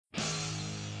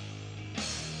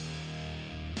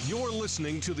You're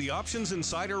listening to the Options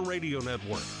Insider Radio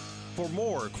Network. For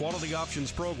more quality options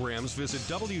programs, visit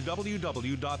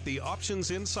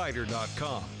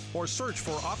www.theoptionsinsider.com or search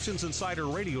for Options Insider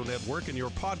Radio Network in your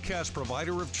podcast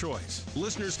provider of choice.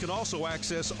 Listeners can also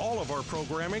access all of our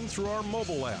programming through our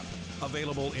mobile app,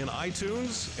 available in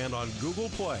iTunes and on Google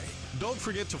Play. Don't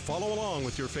forget to follow along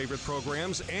with your favorite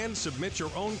programs and submit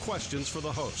your own questions for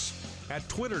the hosts at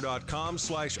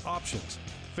twitter.com/options,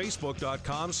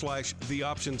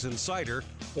 facebook.com/theoptionsinsider,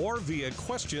 or via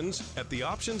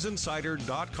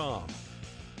questions@theoptionsinsider.com.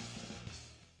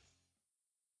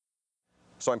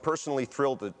 So I'm personally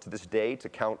thrilled to this day to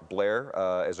count Blair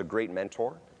as a great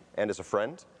mentor and as a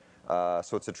friend.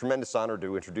 So it's a tremendous honor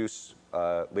to introduce,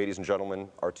 ladies and gentlemen,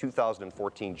 our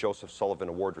 2014 Joseph Sullivan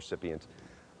Award recipient,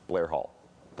 Blair Hull.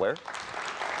 Blair?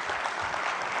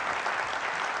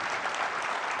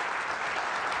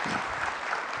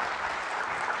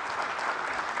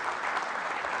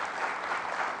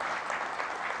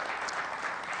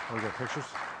 We got pictures?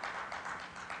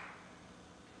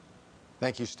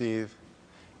 Thank you, Steve.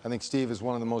 I think Steve is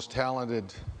one of the most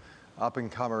talented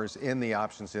up-and-comers in the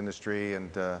options industry,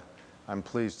 and I'm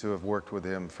pleased to have worked with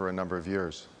him for a number of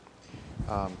years.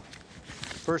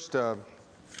 First, I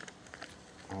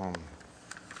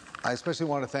especially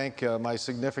want to thank my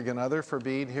significant other for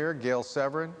being here, Gail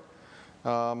Severin,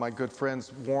 my good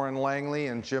friends Warren Langley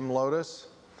and Jim Lotus,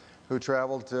 who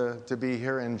traveled to be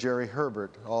here, and Jerry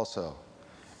Herbert also.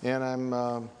 And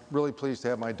I'm really pleased to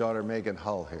have my daughter Megan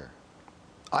Hull here.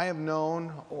 I have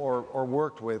known or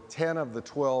worked with 10 of the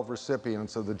 12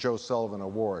 recipients of the Joe Sullivan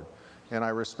Award, and I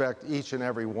respect each and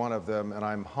every one of them, and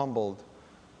I'm humbled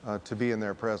to be in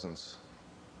their presence.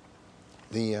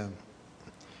 Today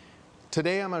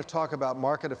I'm going to talk about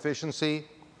market efficiency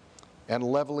and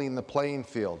leveling the playing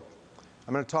field.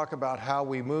 I'm going to talk about how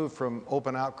we moved from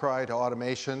open outcry to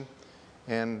automation,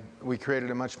 and we created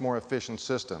a much more efficient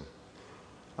system.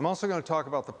 I'm also going to talk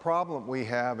about the problem we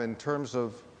have in terms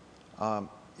of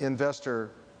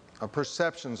investor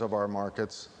perceptions of our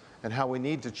markets and how we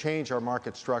need to change our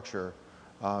market structure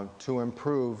to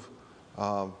improve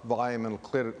volume and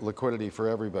liquidity for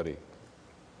everybody.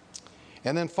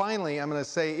 And then finally, I'm going to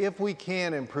say if we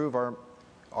can improve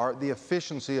the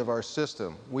efficiency of our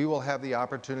system, we will have the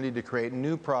opportunity to create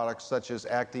new products such as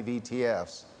active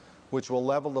ETFs, which will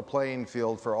level the playing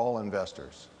field for all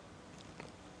investors.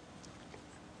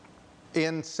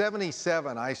 In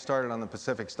 '77, I started on the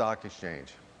Pacific Stock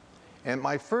Exchange. And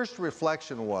my first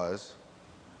reflection was,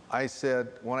 I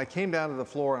said, when I came down to the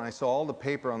floor and I saw all the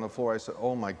paper on the floor, I said,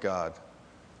 oh my God,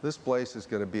 this place is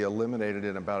going to be eliminated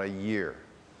in about a year.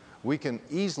 We can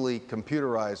easily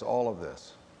computerize all of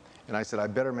this. And I said, I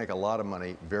better make a lot of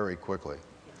money very quickly.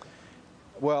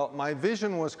 Well, my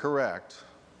vision was correct,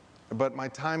 but my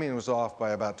timing was off by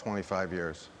about 25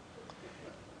 years.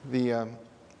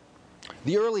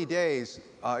 The early days,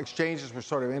 exchanges were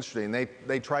sort of interesting.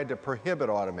 They tried to prohibit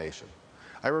automation.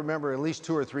 I remember at least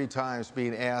 2 or 3 times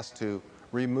being asked to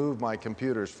remove my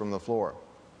computers from the floor.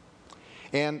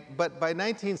 But by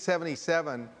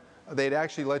 1977, they'd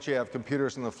actually let you have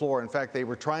computers on the floor. In fact, they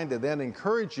were trying to then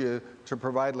encourage you to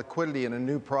provide liquidity in a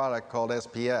new product called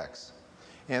SPX.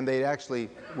 And we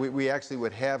actually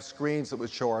would have screens that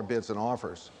would show our bids and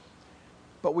offers.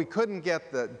 But we couldn't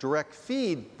get the direct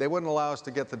feed. They wouldn't allow us to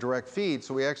get the direct feed,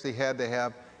 so we actually had to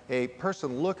have a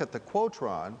person look at the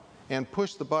Quotron and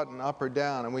push the button up or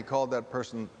down, and we called that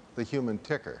person the human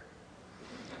ticker.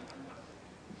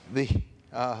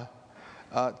 Tom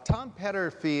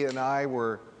Petterfee and I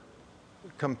were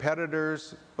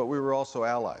competitors, but we were also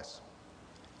allies.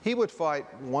 He would fight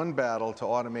one battle to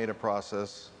automate a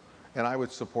process, and I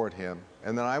would support him.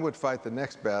 And then I would fight the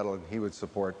next battle, and he would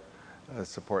support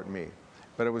me.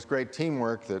 But it was great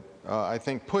teamwork that I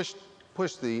think pushed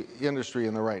the industry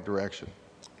in the right direction.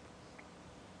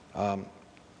 In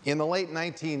the late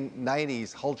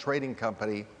 1990s, Hull Trading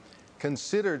Company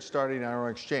considered starting our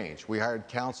own exchange. We hired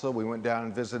counsel, we went down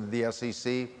and visited the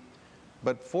SEC,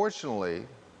 but fortunately,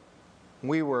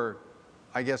 we weren't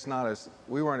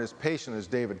as patient as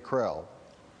David Krell.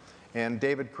 And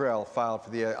David Krell filed for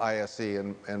the ISE,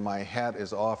 and my hat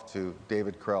is off to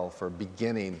David Krell for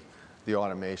beginning the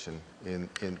automation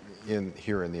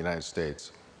here in the United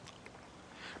States.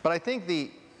 But I think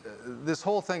this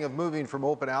whole thing of moving from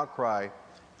open outcry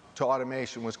to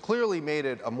automation was clearly made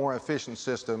it a more efficient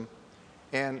system,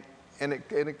 and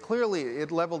it clearly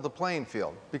leveled the playing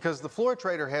field, because the floor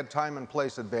trader had time and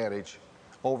place advantage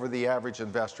over the average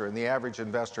investor, and the average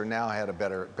investor now had a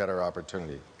better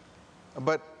opportunity.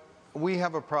 But we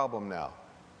have a problem now.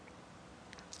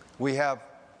 We have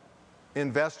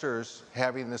investors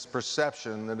having this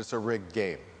perception that it's a rigged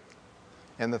game.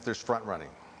 and that there's front running.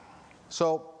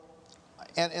 So,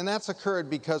 and that's occurred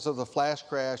because of the flash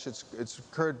crash. It's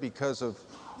occurred because of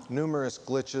numerous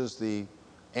glitches, the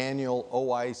annual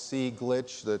OIC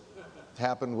glitch that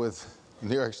happened with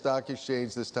New York Stock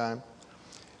Exchange this time.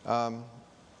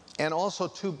 And also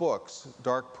 2 books,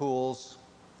 Dark Pools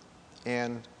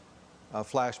and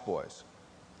Flash Boys.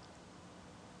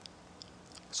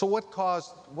 So what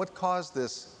caused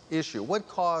this issue? What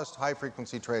caused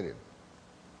high-frequency trading?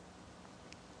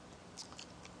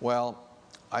 Well,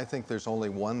 I think there's only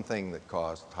one thing that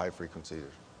caused high-frequency.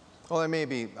 Well, there may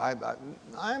be.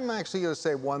 I'm actually going to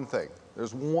say one thing.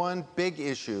 There's one big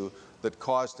issue that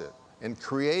caused it and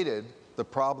created the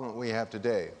problem that we have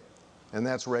today, and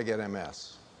that's Reg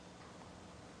NMS.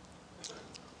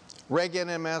 Reg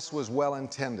NMS was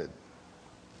well-intended,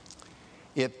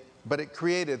 but it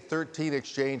created 13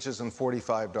 exchanges and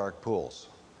 45 dark pools.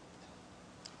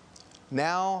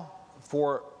 Now,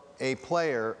 for a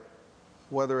player,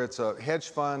 whether it's a hedge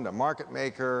fund, a market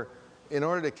maker, in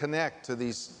order to connect to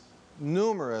these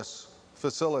numerous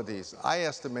facilities, I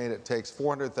estimate it takes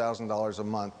 $400,000 a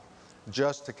month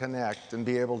just to connect and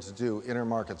be able to do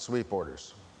intermarket sweep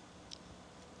orders.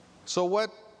 So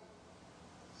what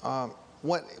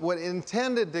it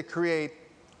intended to create,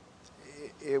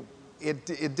 it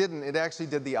didn't. It actually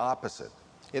did the opposite.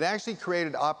 It actually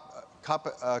created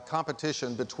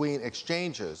competition between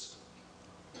exchanges,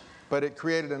 but it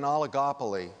created an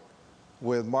oligopoly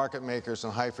with market makers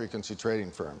and high-frequency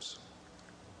trading firms.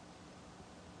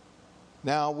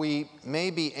 Now, we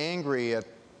may be angry at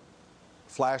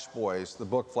Flash Boys, the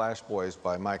book Flash Boys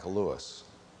by Michael Lewis.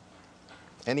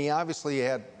 And he obviously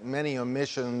had many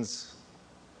omissions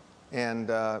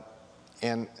and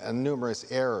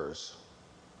numerous errors.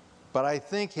 But I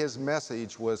think his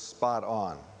message was spot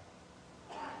on.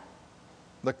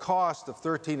 The cost of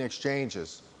 13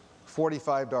 exchanges,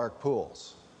 45 dark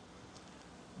pools,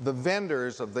 the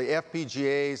vendors of the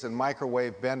FPGAs and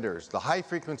microwave vendors, the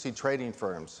high-frequency trading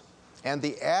firms, and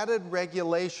the added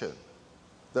regulation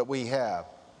that we have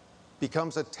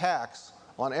becomes a tax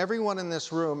on everyone in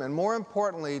this room, and more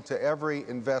importantly, to every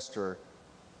investor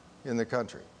in the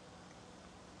country.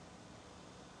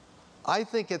 I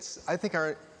think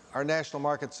our national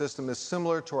market system is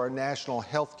similar to our national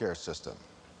healthcare system.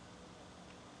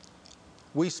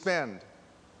 We spend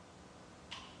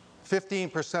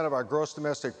 15% of our gross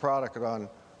domestic product on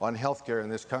healthcare in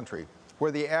this country,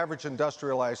 where the average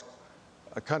industrialized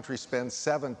country spends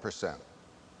 7%.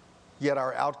 Yet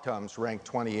our outcomes rank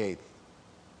 28th.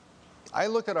 I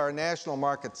look at our national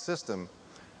market system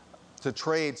to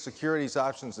trade securities,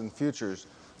 options, and futures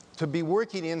to be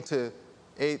working into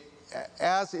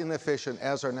as inefficient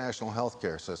as our national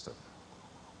healthcare system.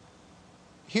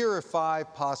 Here are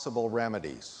 5 possible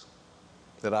remedies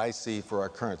that I see for our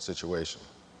current situation.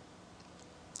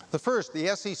 The first,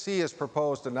 the SEC has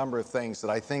proposed a number of things that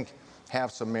I think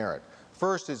have some merit.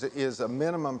 First is a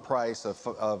minimum price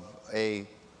of a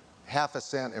 ½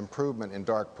 cent improvement in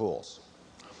dark pools.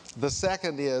 The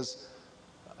second is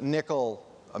nickel,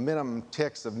 a minimum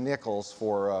ticks of nickels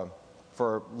for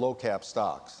low cap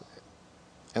stocks.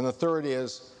 And the third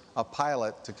is a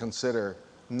pilot to consider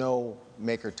no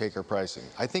maker-taker pricing.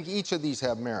 I think each of these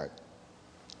have merit.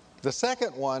 The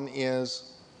second one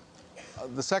is,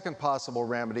 the second possible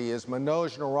remedy is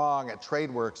Manoj Narang at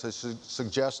TradeWorks has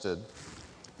suggested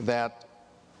that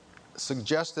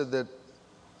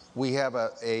we have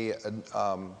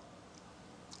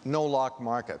no lock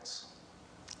markets.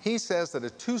 He says that a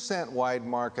 2-cent wide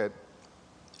market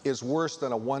is worse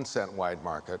than a 1-cent wide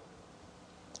market,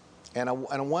 and a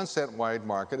 1-cent wide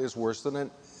market is worse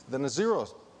than a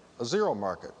zero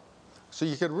market. So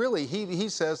you could really, he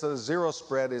says that a zero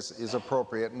spread is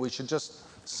appropriate, and we should just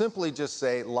simply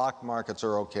say lock markets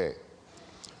are okay.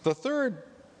 The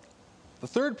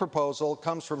third proposal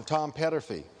comes from Tom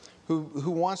Petterfee,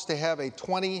 who wants to have a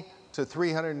 20 to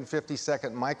 350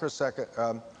 second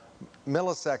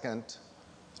millisecond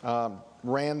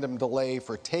random delay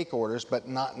for take orders, but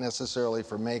not necessarily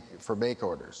for make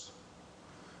orders.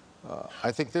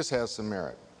 I think this has some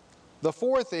merit. The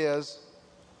fourth is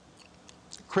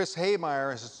Chris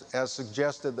Haymeyer has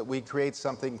suggested that we create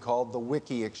something called the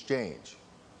Wiki Exchange.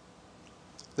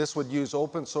 This would use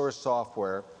open source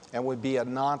software and would be a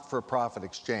not-for-profit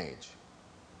exchange.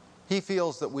 He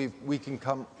feels that we can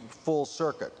come full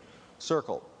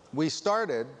circle. We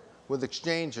started with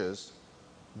exchanges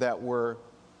that were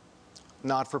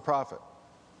not-for-profit.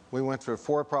 We went through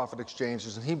for-profit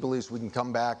exchanges, and he believes we can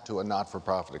come back to a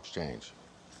not-for-profit exchange.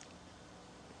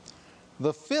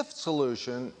 The fifth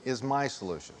solution is my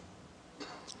solution,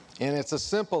 and it's a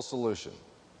simple solution.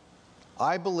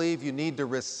 I believe you need to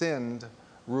rescind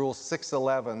Rule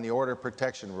 611, the Order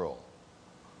Protection Rule.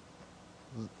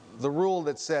 The rule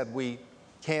that said we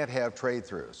can't have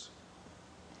trade-throughs.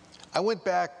 I went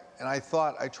back and I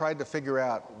tried to figure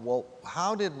out, well,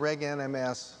 how did Reg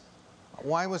NMS,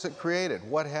 why was it created?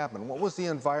 What happened? What was the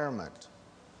environment?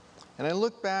 And I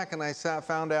looked back and I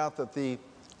found out that the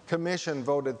Commission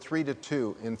voted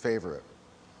 3-2 in favor of it.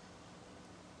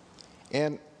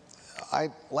 And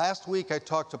last week I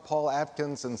talked to Paul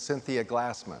Atkins and Cynthia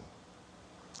Glassman,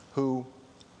 who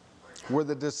were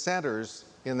the dissenters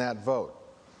in that vote.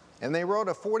 And they wrote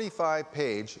a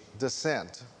 45-page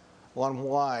dissent on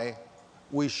why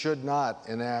we should not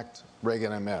enact Reg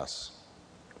NMS.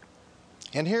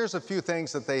 And here's a few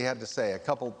things that they had to say, a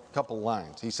couple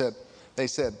lines. They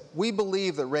said, we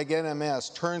believe that Reg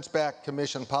NMS turns back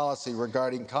Commission policy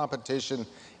regarding competition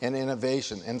and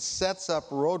innovation and sets up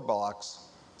roadblocks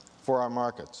for our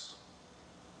markets.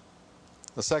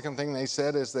 The second thing they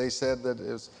said that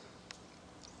is,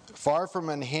 far from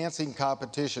enhancing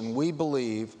competition, we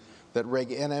believe that Reg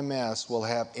NMS will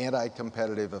have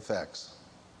anti-competitive effects.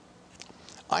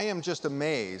 I am just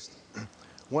amazed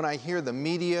when I hear the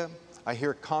media, I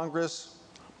hear Congress,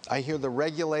 I hear the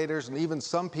regulators, and even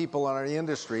some people in our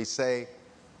industry say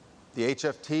the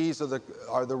HFTs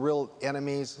are the real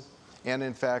enemies, and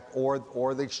in fact,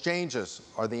 or the exchanges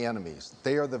are the enemies.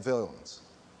 They are the villains.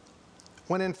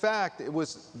 When in fact,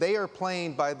 they are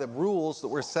playing by the rules that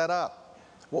were set up.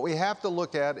 What we have to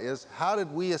look at is, how did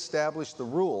we establish the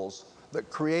rules that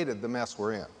created the mess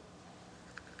we're in?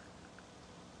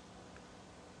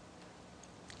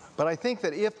 But I think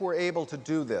that if we're able to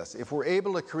do this, if we're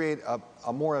able to create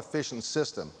a more efficient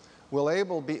system,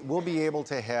 we'll be able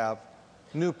to have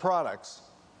new products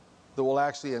that will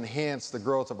actually enhance the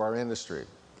growth of our industry.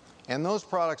 And those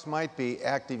products might be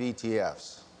active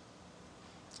ETFs.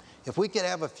 If we could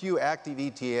have a few active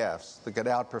ETFs that could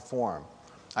outperform,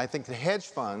 I think the hedge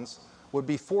funds would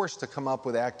be forced to come up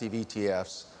with active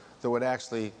ETFs that would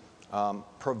actually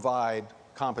provide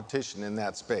competition in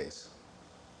that space.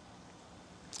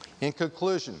 In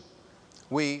conclusion,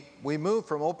 we moved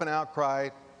from open outcry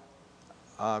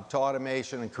to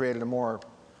automation and created a more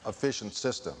efficient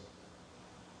system.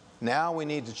 Now we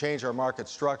need to change our market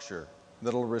structure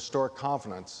that will restore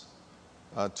confidence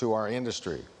to our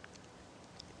industry.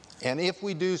 And if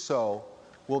we do so,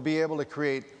 we'll be able to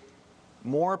create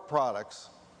more products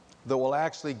that will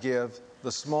actually give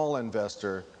the small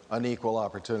investor an equal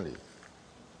opportunity.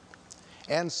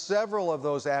 And several of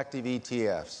those active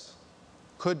ETFs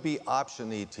could be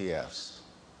option ETFs,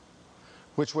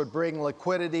 which would bring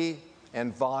liquidity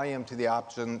and volume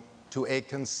to a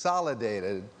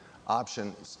consolidated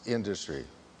options industry.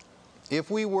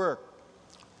 If we work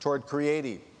toward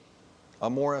creating a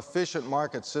more efficient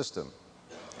market system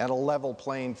and a level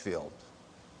playing field,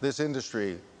 this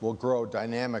industry will grow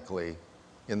dynamically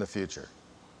in the future.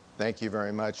 Thank you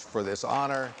very much for this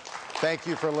honor. Thank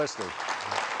you for listening.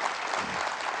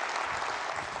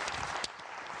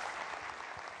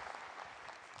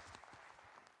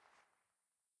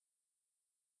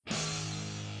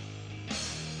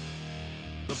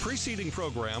 The preceding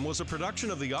program was a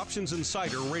production of the Options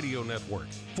Insider Radio Network.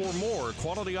 For more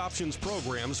quality options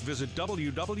programs, visit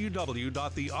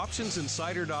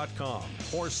www.theoptionsinsider.com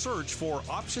or search for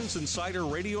Options Insider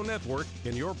Radio Network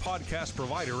in your podcast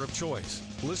provider of choice.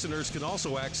 Listeners can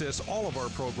also access all of our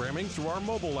programming through our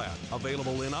mobile app,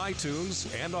 available in iTunes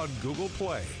and on Google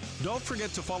Play. Don't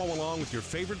forget to follow along with your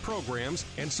favorite programs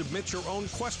and submit your own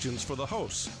questions for the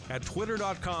hosts at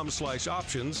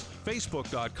twitter.com/options,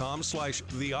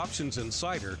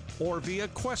 facebook.com/theoptionsinsider, or via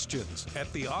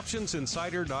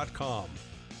questions@theoptionsinsider.com.